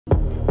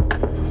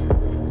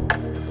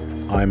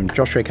I'm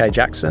Joshua K.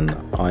 Jackson.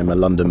 I'm a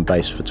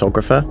London-based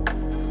photographer.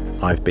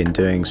 I've been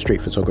doing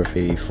street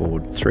photography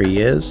for 3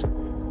 years.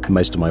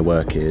 Most of my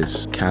work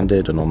is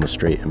candid and on the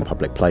street in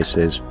public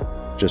places,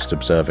 just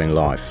observing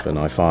life, and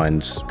I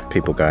find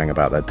people going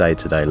about their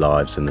day-to-day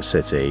lives in the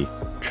city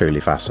truly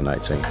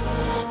fascinating.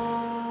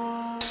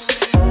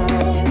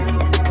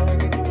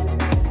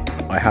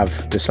 I have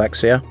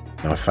dyslexia.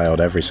 I failed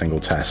every single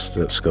test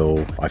at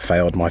school. I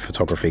failed my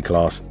photography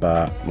class,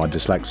 but my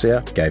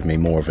dyslexia gave me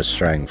more of a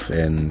strength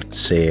in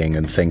seeing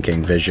and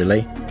thinking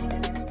visually.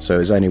 So it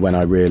was only when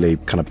I really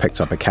kind of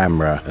picked up a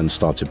camera and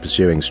started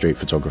pursuing street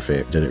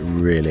photography did it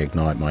really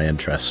ignite my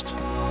interest.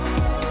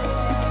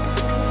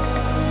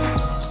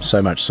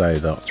 So much so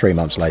that 3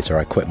 months later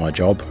I quit my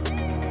job.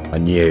 I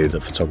knew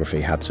that photography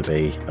had to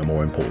be a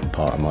more important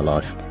part of my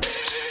life.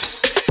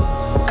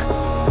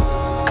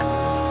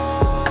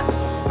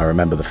 I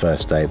remember the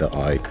first day that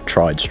I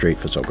tried street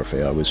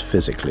photography, I was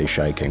physically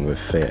shaking with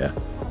fear.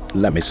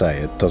 Let me say,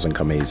 it doesn't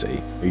come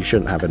easy. You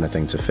shouldn't have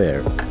anything to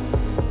fear.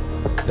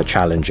 The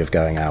challenge of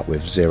going out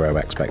with zero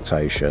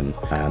expectation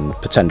and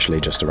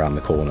potentially just around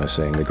the corner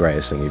seeing the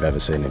greatest thing you've ever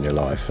seen in your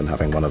life and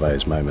having one of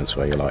those moments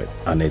where you're like,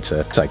 I need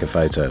to take a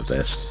photo of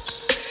this.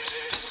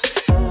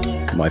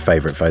 My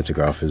favourite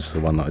photograph is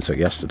the one that I took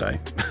yesterday.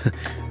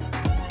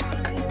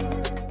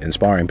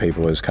 Inspiring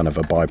people is kind of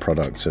a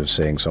byproduct of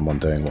seeing someone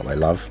doing what they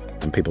love,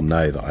 and people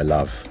know that I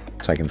love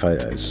taking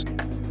photos.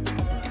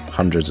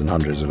 Hundreds and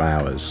hundreds of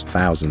hours,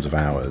 thousands of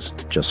hours,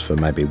 just for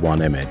maybe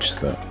one image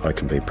that I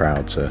can be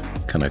proud to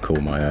kind of call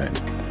my own.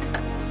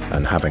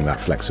 And having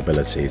that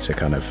flexibility to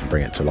kind of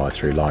bring it to life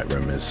through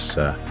Lightroom is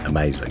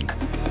amazing.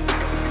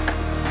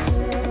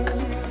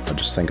 I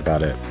just think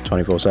about it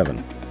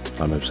 24/7.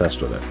 I'm obsessed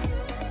with it,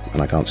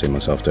 and I can't see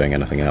myself doing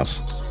anything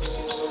else.